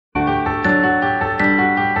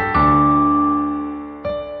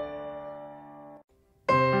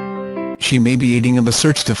she may be aiding in the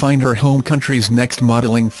search to find her home country's next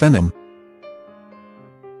modelling phenom.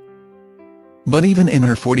 But even in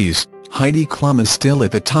her 40s, Heidi Klum is still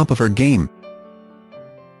at the top of her game.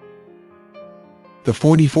 The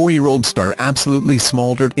 44-year-old star absolutely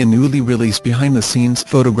smoldered in newly released behind-the-scenes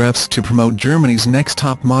photographs to promote Germany's next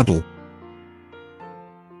top model.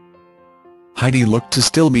 Heidi looked to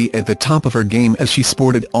still be at the top of her game as she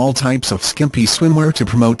sported all types of skimpy swimwear to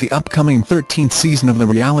promote the upcoming 13th season of the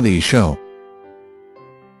reality show.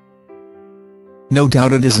 No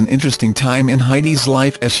doubt it is an interesting time in Heidi's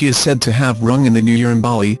life, as she is said to have rung in the new year in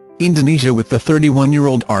Bali, Indonesia with the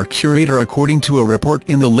 31-year-old art curator, according to a report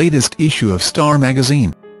in the latest issue of Star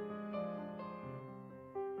magazine.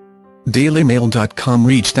 Dailymail.com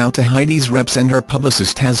reached out to Heidi's reps and her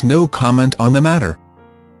publicist has no comment on the matter.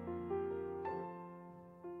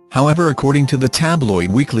 However, according to the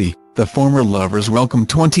tabloid weekly, the former lovers welcomed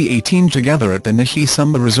 2018 together at the Nishi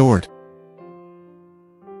Summer Resort.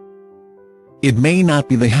 It may not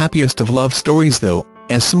be the happiest of love stories though,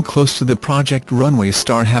 as some close to the Project Runway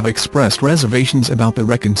star have expressed reservations about the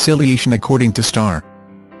reconciliation, according to Star.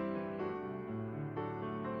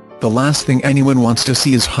 The last thing anyone wants to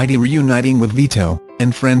see is Heidi reuniting with Vito,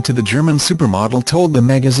 and friend to the German supermodel told the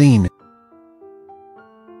magazine.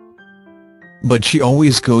 But she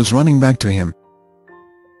always goes running back to him.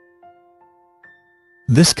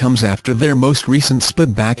 This comes after their most recent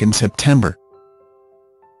split back in September.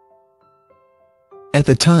 At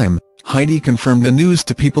the time, Heidi confirmed the news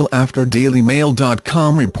to People after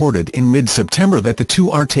Dailymail.com reported in mid-September that the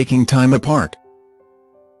two are taking time apart.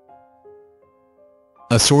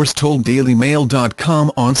 A source told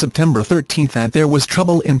Dailymail.com on September 13 that there was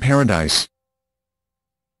trouble in paradise.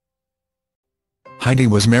 Heidi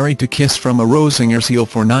was married to Kiss from a Rosinger seal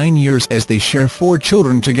for 9 years as they share 4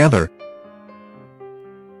 children together,